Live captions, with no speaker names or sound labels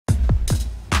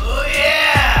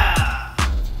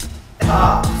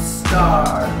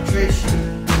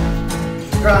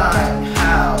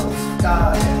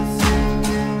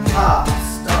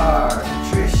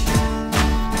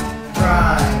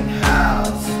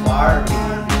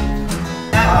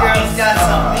That girl's got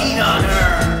some meat on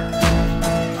her.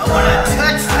 I wanna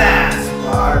touch that.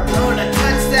 I wanna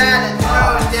touch that and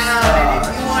throw it down. And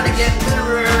if you wanna get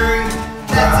literary,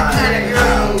 that's the kind of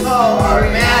girl you call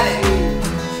dramatic.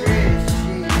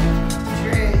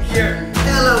 Your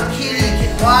Hello Kitty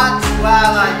can watch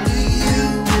while I do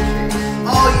you.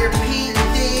 All your pink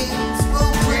things,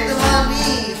 we'll put them on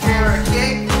me for a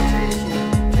kick.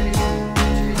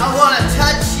 I wanna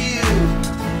touch you.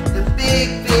 The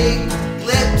big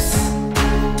lips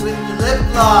with the lip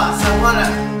gloss. I wanna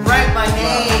write my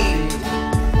name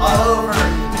all over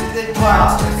the good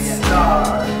parts of the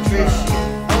star, TRISHII.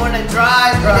 I wanna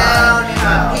drive you down in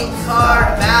my pink car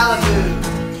to Malibu.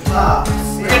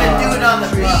 We're gonna do it on the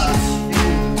beach,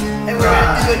 and we're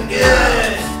gonna do it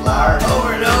good,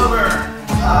 over and over.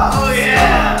 Oh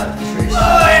yeah!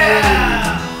 Oh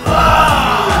yeah! Oh!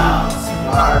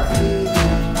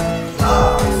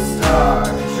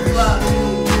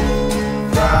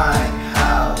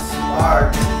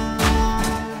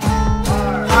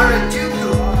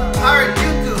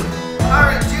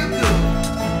 Harajuku.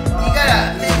 You got a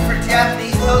thing for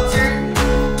Japanese culture?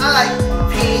 I like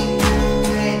pink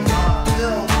and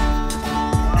little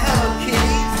Hello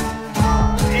Kitties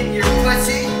and your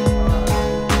pussy.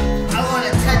 I want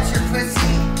to touch your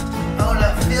pussy. I want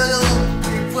to fill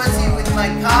your pussy with my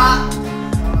cock.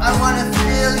 I want to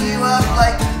fill you up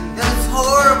like those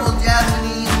horrible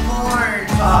Japanese porn.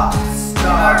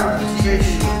 POPSTAR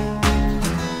TRISHII.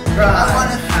 I want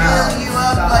to fill you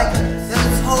up like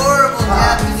those horrible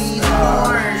Japanese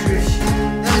porn.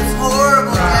 Those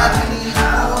horrible Japanese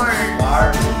porn.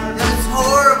 Those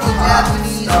horrible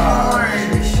Japanese porn.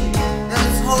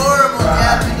 Those horrible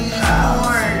Japanese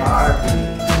porn.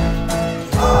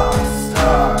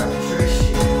 POPSTAR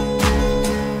TRISHII.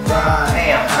 Hey,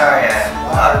 I'm sorry I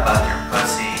thought about your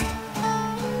pussy,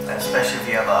 especially if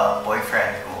you have a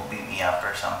boyfriend who will beat me up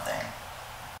or something.